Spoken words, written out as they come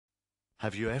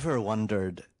Have you ever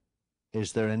wondered,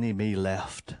 is there any me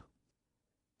left?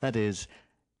 That is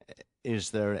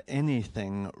there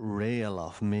anything real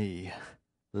of me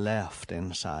left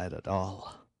inside at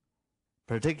all?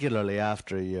 Particularly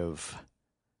after you've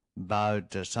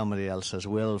bowed to somebody else's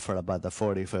will for about the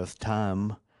 45th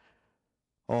time,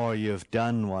 or you've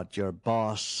done what your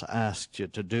boss asked you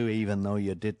to do even though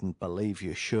you didn't believe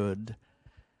you should,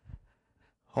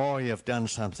 or you've done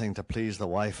something to please the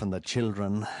wife and the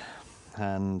children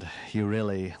and you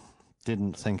really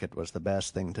didn't think it was the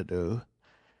best thing to do,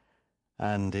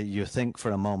 and you think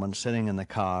for a moment, sitting in the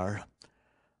car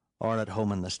or at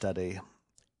home in the study,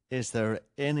 is there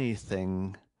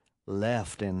anything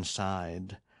left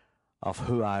inside of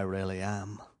who I really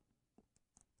am?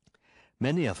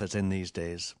 Many of us in these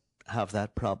days have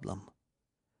that problem.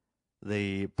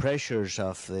 The pressures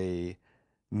of the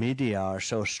media are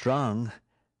so strong,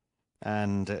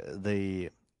 and the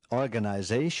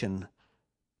organization,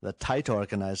 the tight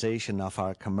organization of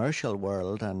our commercial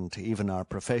world and even our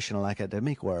professional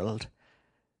academic world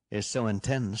is so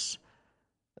intense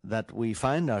that we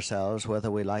find ourselves, whether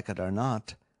we like it or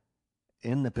not,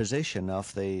 in the position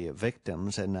of the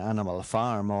victims in Animal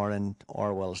Farm or in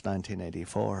Orwell's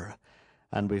 1984.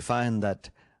 And we find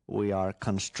that we are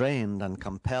constrained and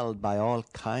compelled by all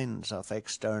kinds of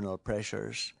external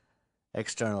pressures,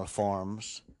 external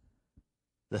forms,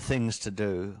 the things to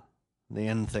do, the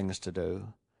in things to do,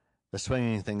 the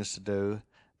swinging things to do,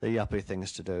 the yuppie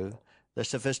things to do, the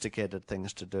sophisticated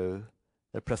things to do,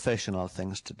 the professional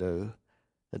things to do,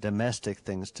 the domestic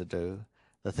things to do,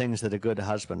 the things that a good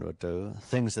husband would do,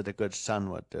 things that a good son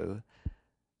would do.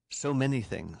 So many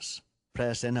things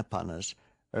press in upon us,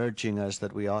 urging us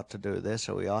that we ought to do this,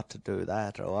 or we ought to do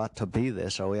that, or ought to be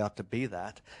this, or we ought to be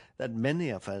that, that many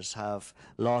of us have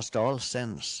lost all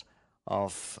sense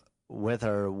of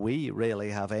whether we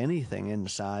really have anything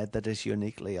inside that is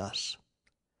uniquely us.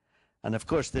 And of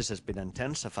course this has been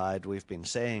intensified, we've been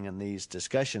saying in these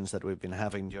discussions that we've been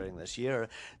having during this year,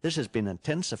 this has been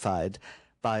intensified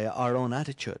by our own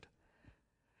attitude.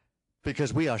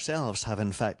 Because we ourselves have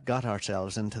in fact got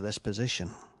ourselves into this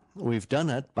position. We've done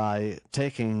it by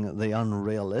taking the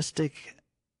unrealistic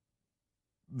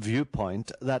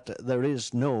viewpoint that there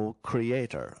is no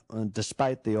creator.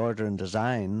 Despite the order and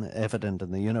design evident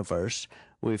in the universe,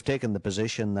 we've taken the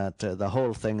position that the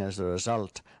whole thing is the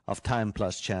result of time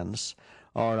plus chance,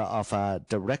 or of a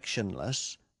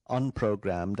directionless,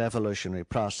 unprogrammed evolutionary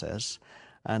process,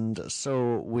 and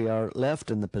so we are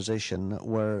left in the position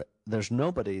where there's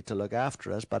nobody to look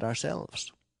after us but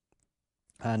ourselves.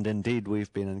 And indeed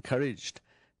we've been encouraged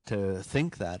to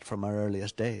think that from our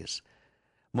earliest days.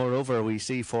 Moreover, we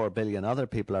see 4 billion other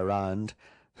people around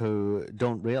who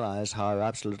don't realize how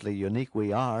absolutely unique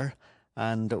we are,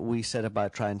 and we set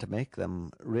about trying to make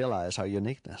them realize our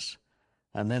uniqueness.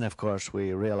 And then, of course,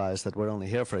 we realize that we're only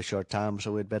here for a short time,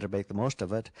 so we'd better make the most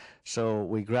of it. So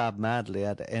we grab madly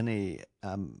at any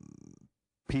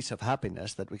piece of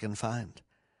happiness that we can find.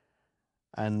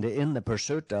 And in the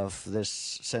pursuit of this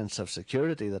sense of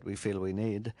security that we feel we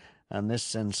need, and this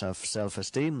sense of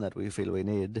self-esteem that we feel we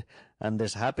need, and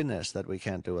this happiness that we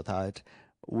can't do without,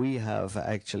 we have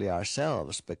actually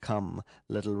ourselves become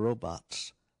little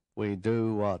robots. We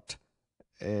do what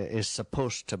is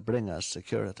supposed to bring us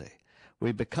security.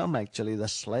 We become actually the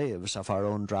slaves of our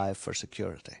own drive for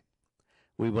security.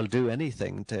 We will do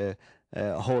anything to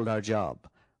hold our job,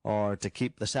 or to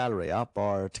keep the salary up,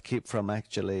 or to keep from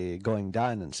actually going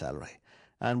down in salary.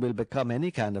 And we'll become any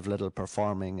kind of little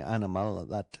performing animal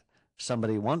that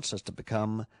somebody wants us to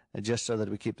become, just so that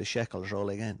we keep the shekels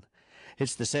rolling in.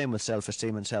 It's the same with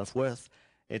self-esteem and self-worth.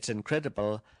 It's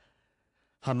incredible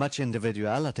how much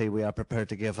individuality we are prepared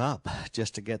to give up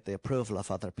just to get the approval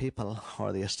of other people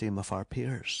or the esteem of our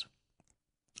peers.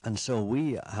 And so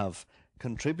we have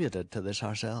contributed to this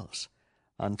ourselves,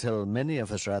 until many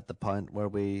of us are at the point where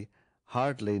we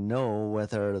hardly know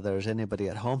whether there's anybody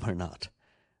at home or not.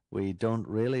 We don't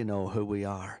really know who we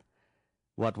are.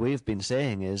 What we've been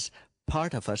saying is,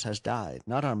 part of us has died.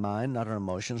 Not our mind, not our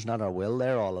emotions, not our will,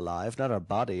 they're all alive. Not our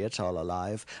body, it's all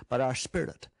alive. But our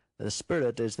spirit. The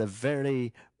spirit is the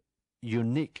very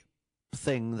unique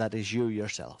thing that is you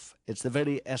yourself. It's the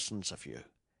very essence of you.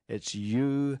 It's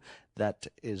you that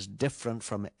is different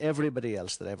from everybody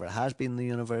else that ever has been in the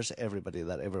universe, everybody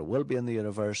that ever will be in the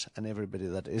universe, and everybody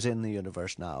that is in the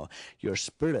universe now. Your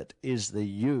spirit is the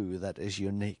you that is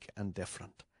unique and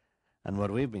different. And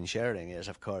what we've been sharing is,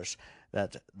 of course,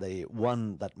 that the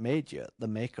one that made you, the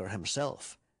maker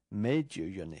himself, made you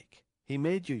unique. He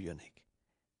made you unique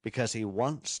because he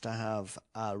wants to have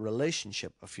a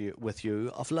relationship with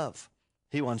you of love.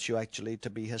 He wants you actually to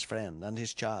be his friend and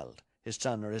his child, his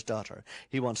son or his daughter.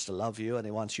 He wants to love you, and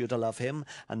he wants you to love him,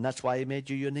 and that's why he made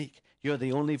you unique. You're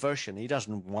the only version. He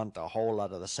doesn't want a whole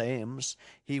lot of the sames.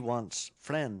 He wants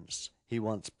friends. He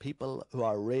wants people who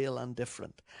are real and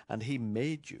different, and he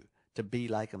made you to be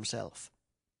like himself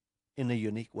in a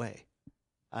unique way,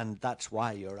 and that's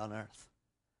why you're on earth.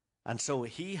 And so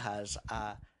he has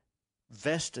a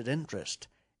vested interest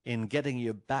in getting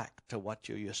you back to what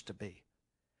you used to be.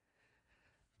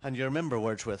 And you remember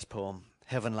Wordsworth's poem,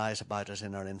 "Heaven lies about us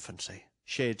in our infancy.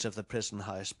 Shades of the prison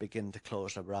house begin to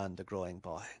close around the growing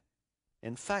boy."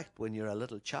 In fact, when you're a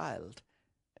little child,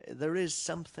 there is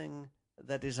something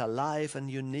that is alive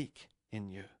and unique in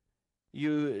you.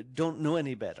 You don't know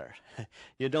any better.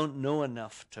 You don't know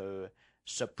enough to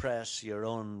suppress your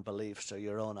own beliefs or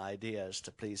your own ideas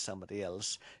to please somebody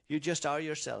else. You just are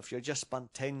yourself. You're just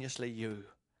spontaneously you.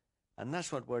 And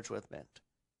that's what Wordsworth meant.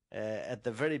 At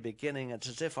the very beginning, it's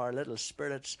as if our little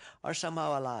spirits are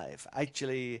somehow alive.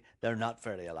 Actually, they're not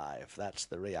very alive. That's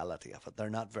the reality of it. They're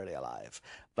not very alive.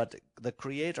 But the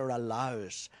Creator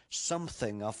allows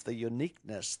something of the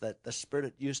uniqueness that the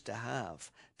Spirit used to have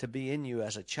to be in you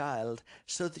as a child,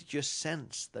 so that you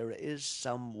sense there is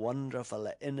some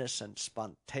wonderful, innocent,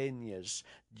 spontaneous,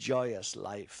 joyous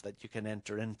life that you can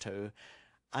enter into.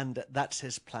 And that's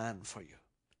His plan for you.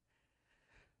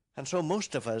 And so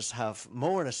most of us have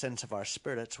more a sense of our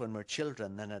spirits when we're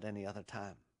children than at any other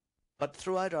time. But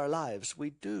throughout our lives,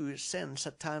 we do sense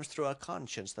at times through our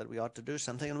conscience that we ought to do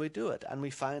something, and we do it, and we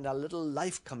find a little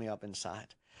life coming up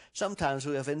inside. Sometimes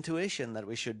we have intuition that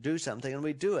we should do something, and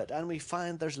we do it, and we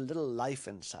find there's little life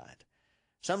inside.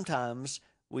 Sometimes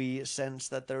we sense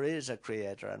that there is a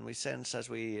Creator, and we sense as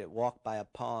we walk by a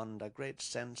pond a great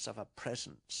sense of a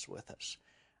presence with us.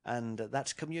 And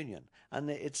that's communion. And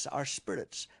it's our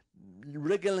spirits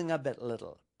wriggling a bit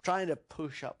little, trying to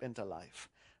push up into life.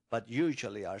 But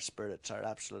usually our spirits are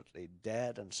absolutely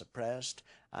dead and suppressed,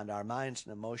 and our minds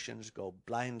and emotions go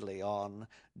blindly on,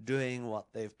 doing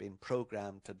what they've been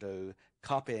programmed to do,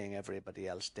 copying everybody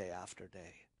else day after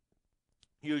day.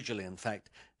 Usually, in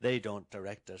fact, they don't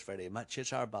direct us very much.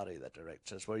 It's our body that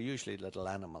directs us. We're usually little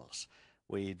animals.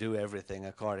 We do everything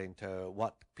according to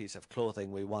what piece of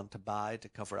clothing we want to buy to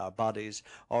cover our bodies,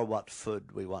 or what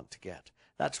food we want to get.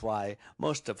 That's why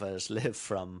most of us live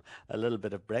from a little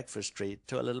bit of breakfast treat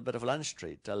to a little bit of lunch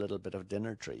treat, to a little bit of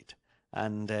dinner treat.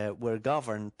 And we're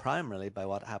governed primarily by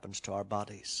what happens to our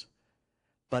bodies.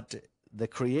 But the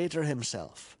Creator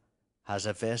Himself has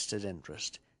a vested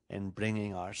interest in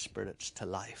bringing our spirits to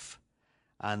life.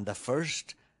 And the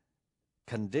first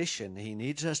condition He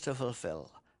needs us to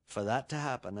fulfill for that to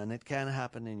happen, and it can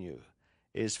happen in you,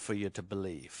 is for you to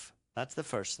believe. That's the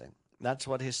first thing. That's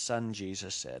what His Son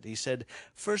Jesus said. He said,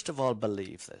 first of all,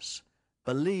 believe this.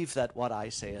 Believe that what I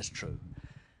say is true.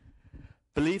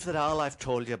 Believe that all I've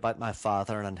told you about my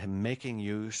Father and Him making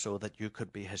you so that you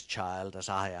could be His child as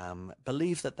I am.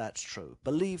 Believe that that's true.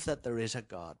 Believe that there is a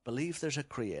God. Believe there's a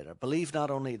Creator. Believe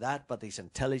not only that, but He's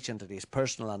intelligent and He's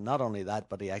personal, and not only that,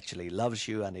 but He actually loves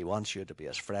you and He wants you to be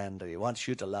His friend, and He wants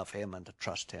you to love Him and to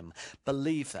trust Him.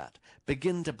 Believe that.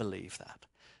 Begin to believe that.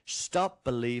 Stop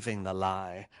believing the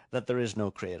lie that there is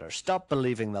no Creator. Stop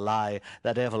believing the lie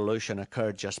that evolution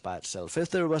occurred just by itself.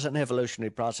 If there was an evolutionary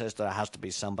process, there has to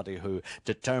be somebody who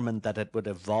determined that it would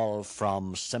evolve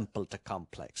from simple to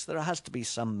complex. There has to be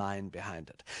some mind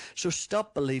behind it. So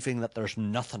stop believing that there's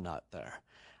nothing out there,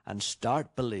 and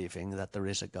start believing that there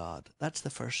is a God. That's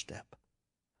the first step.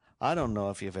 I don't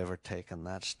know if you've ever taken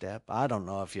that step. I don't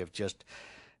know if you've just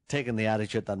taken the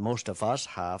attitude that most of us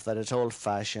have, that it's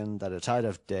old-fashioned, that it's out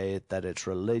of date, that it's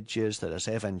religious, that it's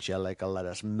evangelical, that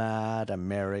it's mad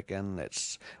American,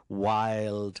 it's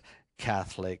wild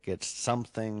Catholic, it's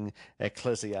something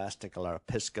ecclesiastical or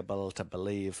episcopal to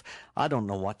believe. I don't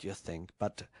know what you think,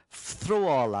 but throw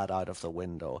all that out of the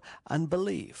window and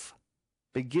believe.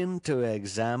 Begin to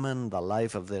examine the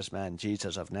life of this man,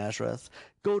 Jesus of Nazareth.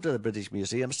 Go to the British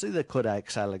Museum, see the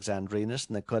Codex Alexandrinus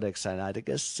and the Codex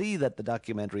Sinaiticus, see that the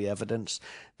documentary evidence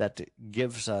that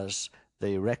gives us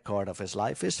the record of his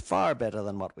life is far better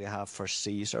than what we have for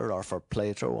Caesar or for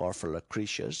Plato or for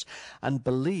Lucretius, and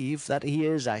believe that he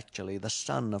is actually the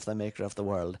Son of the Maker of the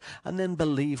world, and then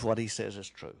believe what he says is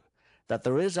true. That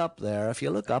there is up there, if you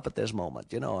look up at this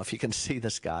moment, if you can see the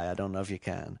sky, I don't know if you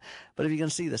can, but if you can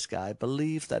see the sky,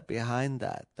 believe that behind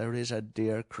that there is a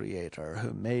dear Creator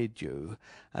who made you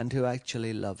and who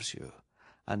actually loves you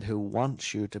and who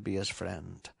wants you to be His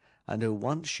friend and who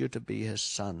wants you to be His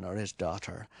son or His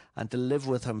daughter and to live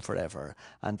with Him forever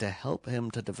and to help Him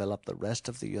to develop the rest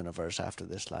of the universe after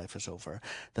this life is over.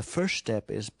 The first step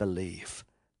is believe.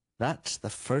 That's the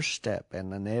first step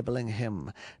in enabling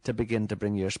him to begin to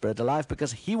bring your spirit alive,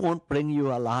 because he won't bring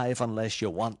you alive unless you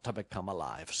want to become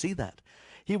alive. See that?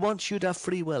 He wants you to have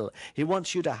free will. He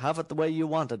wants you to have it the way you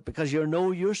want it, because you're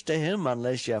no use to him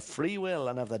unless you have free will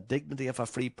and have the dignity of a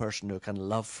free person who can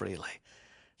love freely.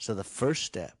 So the first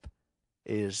step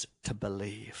is to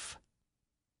believe.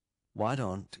 Why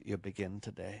don't you begin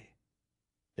today?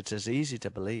 It's as easy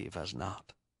to believe as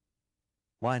not.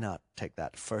 Why not take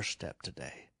that first step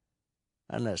today?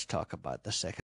 And let's talk about the second.